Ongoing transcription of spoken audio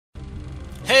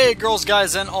Hey girls,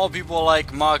 guys, and all people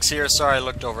like Maux here. Sorry, I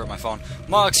looked over at my phone.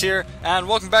 Maux here, and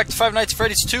welcome back to Five Nights at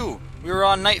Freddy's 2. We were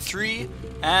on night 3,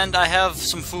 and I have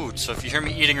some food. So if you hear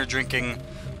me eating or drinking,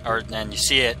 and you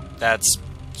see it, that's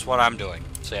what I'm doing.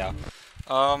 So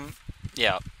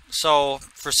yeah. So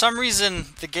for some reason,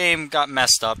 the game got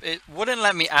messed up. It wouldn't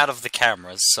let me out of the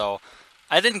cameras, so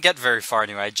I didn't get very far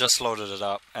anyway. I just loaded it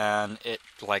up, and it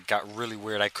like got really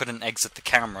weird. I couldn't exit the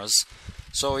cameras.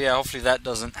 So yeah, hopefully that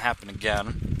doesn't happen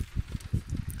again.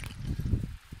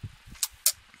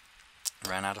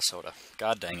 Ran out of soda.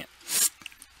 God dang it.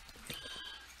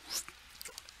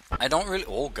 I don't really...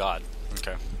 Oh god.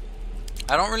 Okay.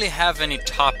 I don't really have any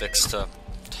topics to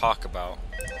talk about.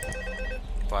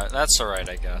 But that's alright,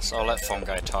 I guess. I'll let Phone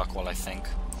Guy talk while I think.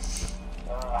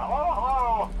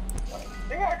 Hello? I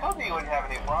think I told you you wouldn't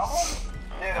have any problems.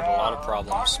 I have a lot of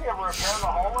problems. Did ever repair the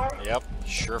hallway? Yep,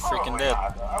 sure freaking did.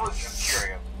 God. I was just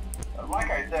curious.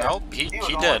 Like I said, Nope, he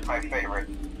was did. My favorite.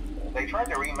 They tried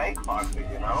to remake Foxy,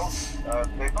 you know?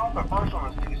 They thought the first one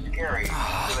was too scary,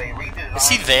 so they redesigned Is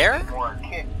he there? it more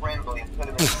kid-friendly instead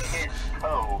of a Kids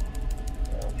Cove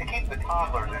to keep the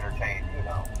toddlers entertained, you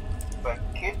know. But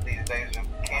kids these days just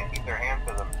can't keep their hands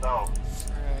to themselves.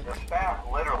 The staff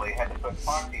literally had to put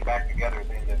Foxy back together at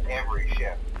the end of every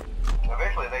shift.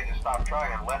 Eventually they just stopped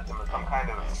trying and left him as some kind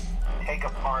of take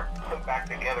apart, put back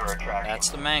together attraction. That's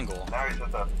the Mangle. Now he's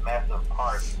just a mess of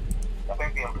parts. I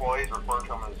think the employees refer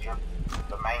to him as just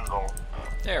the Mangle.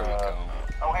 There we go.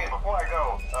 Oh hey, before I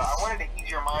go, I wanted to ease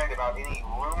your mind about any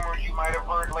rumors you might have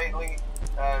heard lately.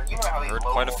 You know how these Heard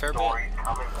local quite a fair stories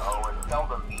come and go and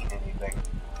seldom mean anything.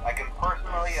 I can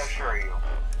personally assure you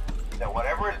that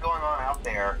whatever is going on out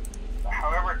there,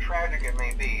 however tragic it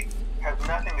may be, has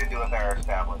nothing to do with our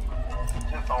establishment.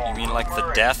 It's just all You mean like the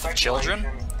rumor death and of children?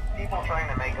 People trying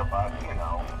to make a buck, you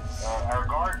know. Our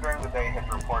guard during the day has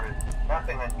reported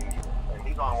nothing unusual, and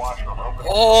he's on watch from open.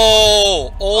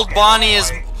 Oh, old Okay, Bonnie anyway,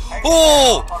 is...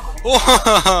 Oh!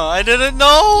 I didn't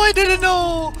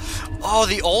know! Oh,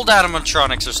 the old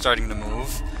animatronics are starting to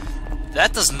move.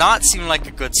 That does not seem like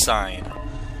a good sign.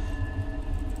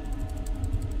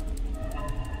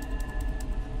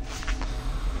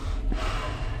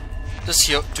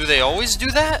 Do they always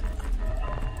do that?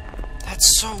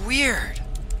 That's so weird.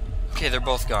 Okay, they're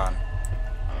both gone.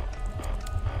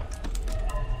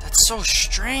 That's so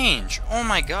strange. Oh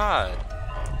my god.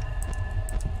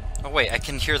 Oh wait, I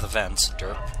can hear the vents,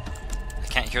 derp. I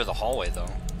can't hear the hallway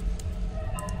though.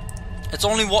 It's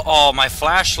only one. Oh, my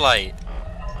flashlight.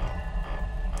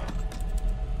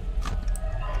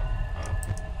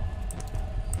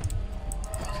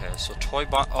 Okay, so Toy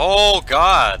Bot. Oh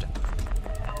god.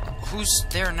 Who's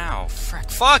there now? Frick.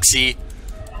 Foxy?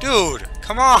 Dude,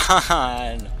 come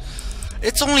on!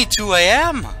 It's only 2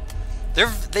 AM!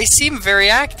 They seem very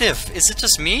active. Is it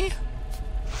just me?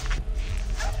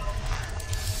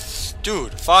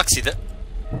 Dude, Foxy,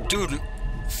 dude,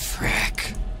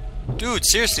 frick. Dude,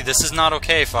 seriously, this is not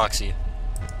okay, Foxy.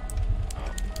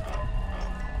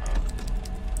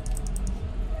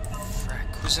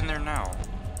 Frick, who's in there now?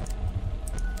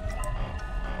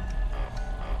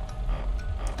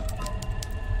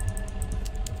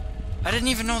 I didn't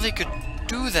even know they could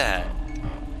do that.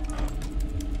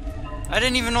 I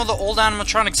didn't even know the old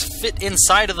animatronics fit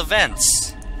inside of the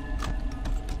vents.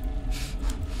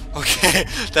 Okay,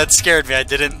 that scared me. I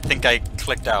didn't think I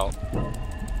clicked out.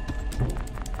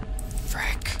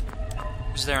 Frick.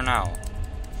 Who's there now?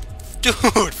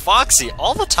 Dude, Foxy,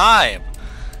 all the time.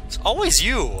 It's always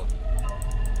you.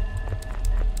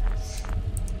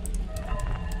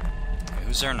 Okay,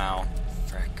 who's there now?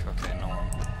 Frick, okay, no one.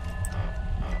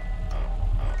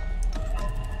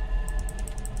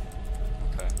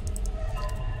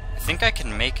 I think I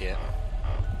can make it.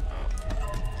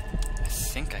 I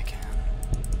think I can.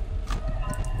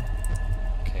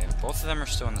 Okay, both of them are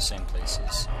still in the same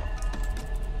places.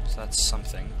 So that's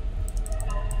something.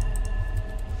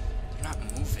 They're not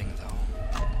moving though.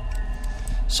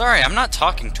 Sorry, I'm not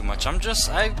talking too much. I'm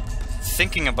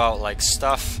thinking about like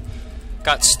stuff.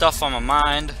 Got stuff on my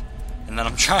mind, and then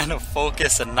I'm trying to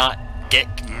focus and not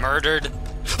get murdered.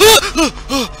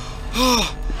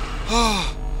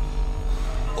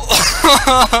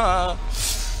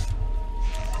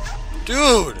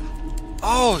 Dude!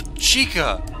 Oh,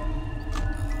 Chica!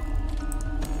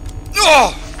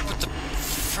 Oh! What the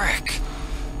frick?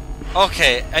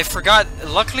 Okay, I forgot.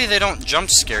 Luckily they don't jump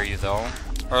scare you though.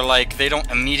 Or like, they don't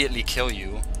immediately kill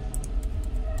you.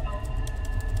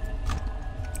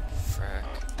 Frick.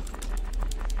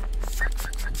 Frick,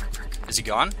 frick, frick, frick, frick. Is he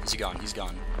gone? Is he gone? He's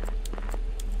gone.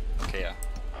 Okay, yeah.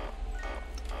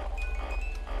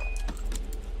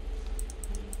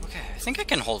 Okay, I think I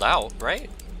can hold out, right?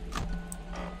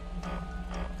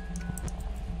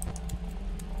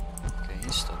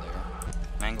 Bonnie's still there.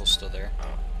 Mangle's still there.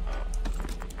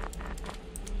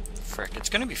 Frick, it's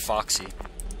gonna be Foxy.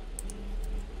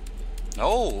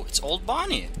 No, it's old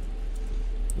Bonnie.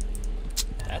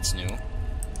 That's new.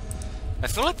 I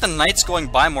feel like the night's going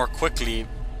by more quickly,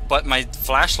 but my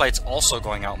flashlight's also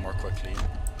going out more quickly.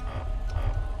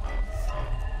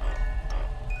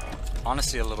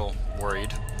 Honestly, a little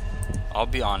worried. I'll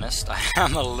be honest, I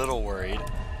am a little worried.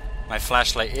 My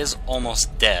flashlight is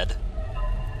almost dead.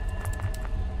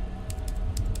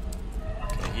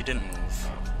 Okay, he didn't move.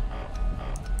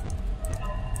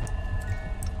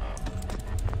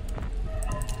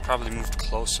 Probably moved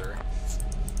closer.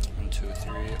 1, 2,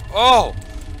 3. Oh!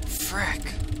 Frick.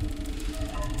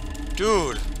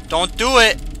 Dude, don't do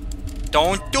it!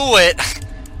 Don't do it!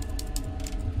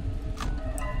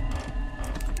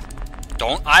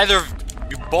 Don't either.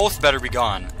 You both better be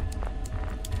gone.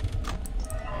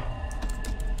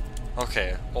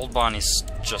 Okay, old Bonnie's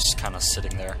just kind of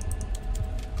sitting there.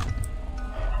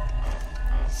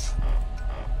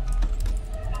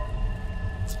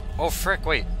 Oh frick,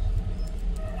 wait.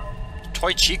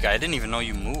 Toy Chica, I didn't even know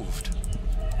you moved.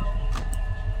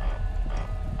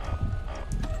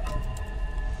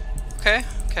 Okay,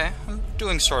 okay, I'm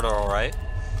doing sorta alright.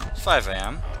 It's 5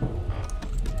 AM.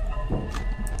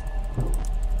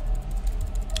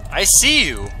 I see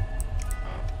you!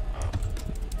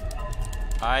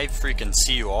 I freaking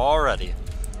see you already.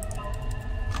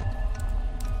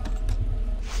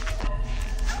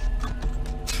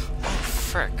 Oh,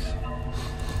 frick.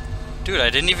 Dude, I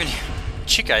didn't even...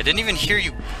 Chica, I didn't even hear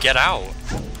you get out.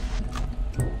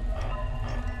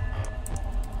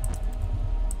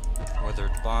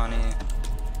 Withered Bonnie.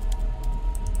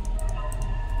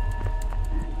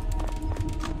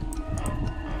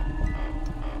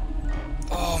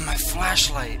 Oh, my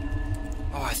flashlight.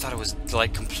 Oh, I thought it was,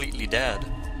 like, completely dead.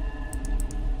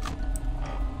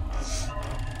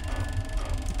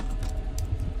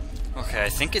 Okay, I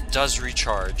think it does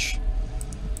recharge.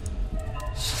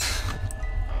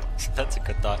 That's a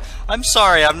good thought. I'm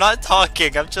sorry, I'm not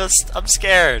talking. I'm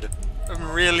scared.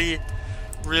 I'm really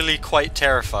quite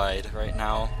terrified right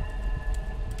now.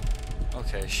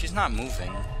 Okay, she's not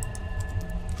moving.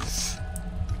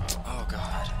 Oh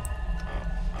god.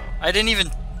 I didn't even...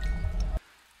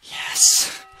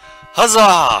 Yes!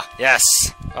 Huzzah! Yes!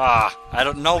 Ah,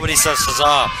 nobody says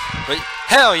huzzah, but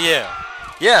hell yeah!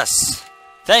 Yes!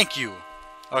 Thank you!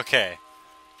 Okay.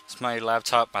 It's my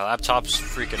laptop. My laptop's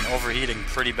freaking overheating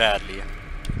pretty badly.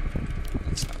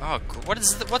 Oh,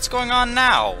 what's going on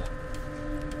now?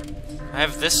 I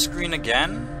have this screen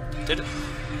again?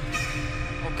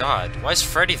 Oh god, why is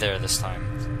Freddy there this time?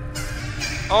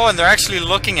 Oh, and they're actually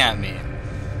looking at me.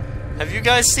 Have you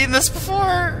guys seen this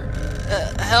before?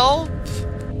 Help?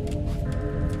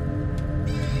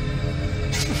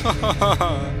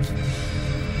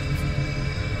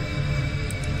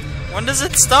 When does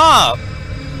it stop?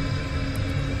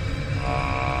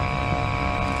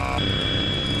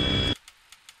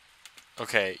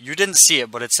 Okay, you didn't see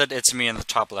it, but it said it's me in the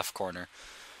top left corner.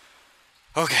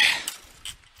 Okay.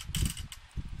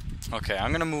 Okay,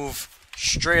 I'm gonna move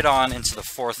straight on into the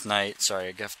 4th night. Sorry,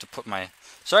 I have to put my...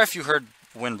 Sorry if you heard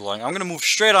wind blowing. I'm gonna move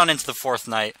straight on into the 4th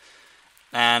night,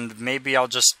 and maybe I'll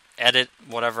just edit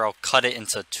whatever. I'll cut it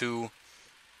into 2.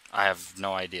 I have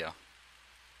no idea.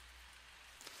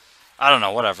 I don't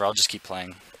know, whatever. I'll just keep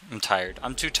playing. I'm tired.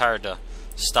 I'm too tired to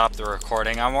stop the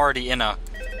recording. I'm already in a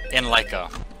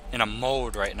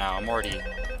mode right now. I'm already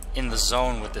in the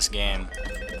zone with this game.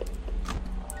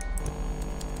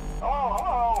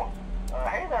 Hello.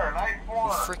 Hey there, Night 4.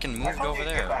 Who freaking moved over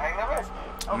there?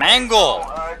 Okay, Mangle!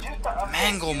 So,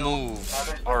 Mangle moved.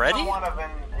 Already? There's somewhat of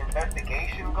an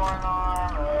investigation going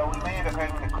on. We may end up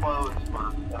having to close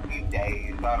for a few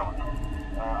days. I don't know.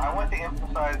 I want to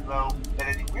emphasize, though, that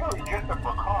it's really just a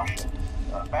precaution.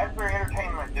 Fazbear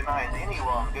Entertainment denies any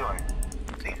wrongdoing.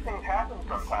 These things happen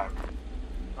sometimes.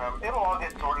 It'll all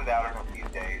get sorted out in a few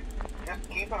days. Just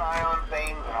keep an eye on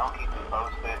things, and I'll keep you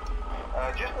posted.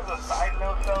 Just as a side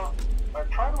note, though,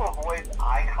 try to avoid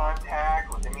eye contact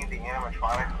with any of the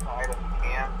animatronic side if you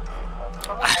can.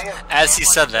 As he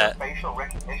said that, facial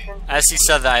recognition. As he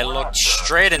said that, I looked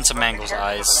straight into Mangle's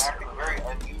eyes. Acting very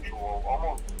unusual,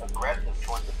 almost aggressive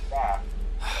towards the staff.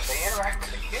 They interact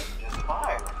with the kids just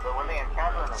fine, but when they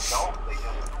encounter an adult, they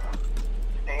just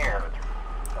stare.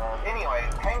 Anyway,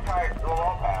 hang tight, it'll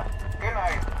all pass. Good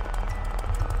night.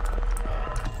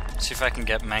 See if I can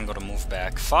get Mangle to move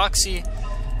back. Foxy,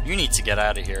 you need to get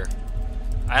out of here.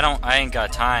 I ain't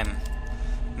got time.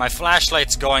 My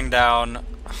flashlight's going down.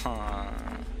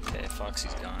 Okay,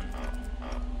 Foxy's gone.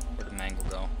 Where did Mangle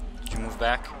go? Did you move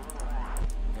back?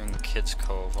 You're in the Kids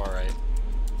Cove, alright.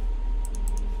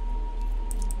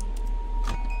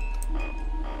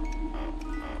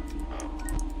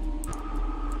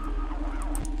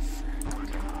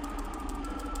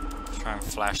 Try and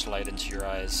flash light into your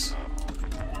eyes.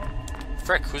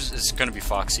 Frick, who's is gonna be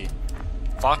Foxy?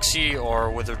 Foxy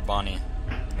or Withered Bonnie?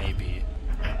 Maybe.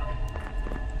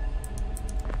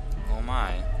 Oh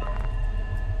my.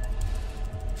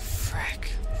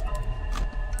 Frick.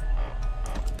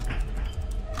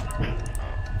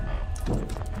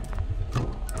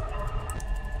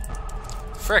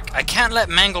 Frick, I can't let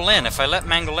Mangle in. If I let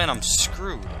Mangle in, I'm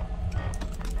screwed.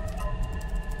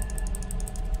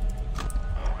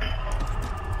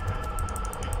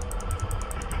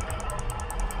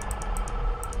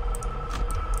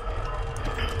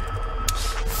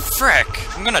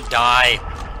 Frick! I'm gonna die.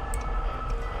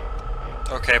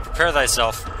 Okay, prepare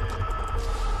thyself.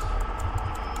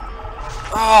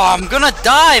 Oh, I'm gonna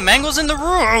die! Mangle's in the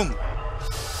room!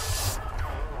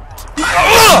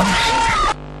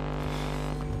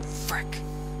 Frick.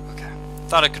 Okay.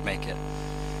 Thought I could make it.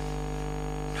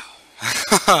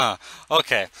 No.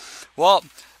 Okay. Well,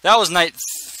 that was night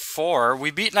 4.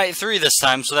 We beat night 3 this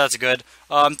time, so that's good.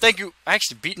 Thank you. I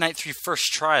actually beat night 3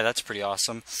 first try. That's pretty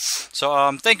awesome.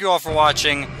 So, thank you all for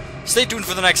watching. Stay tuned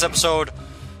for the next episode.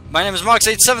 My name is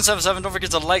Maux8777. Don't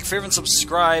forget to like, favorite, and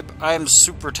subscribe. I am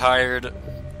super tired.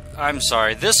 I'm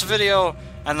sorry. This video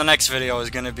and the next video is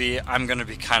gonna be. I'm gonna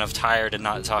be kind of tired and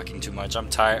not talking too much. I'm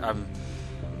tired. I'm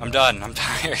done. I'm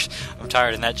tired. I'm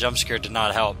tired, and that jump scare did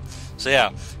not help. So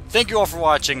yeah. Thank you all for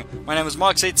watching. My name is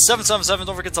Maux8777.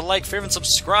 Don't forget to like, favorite, and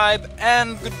subscribe,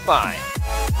 and goodbye.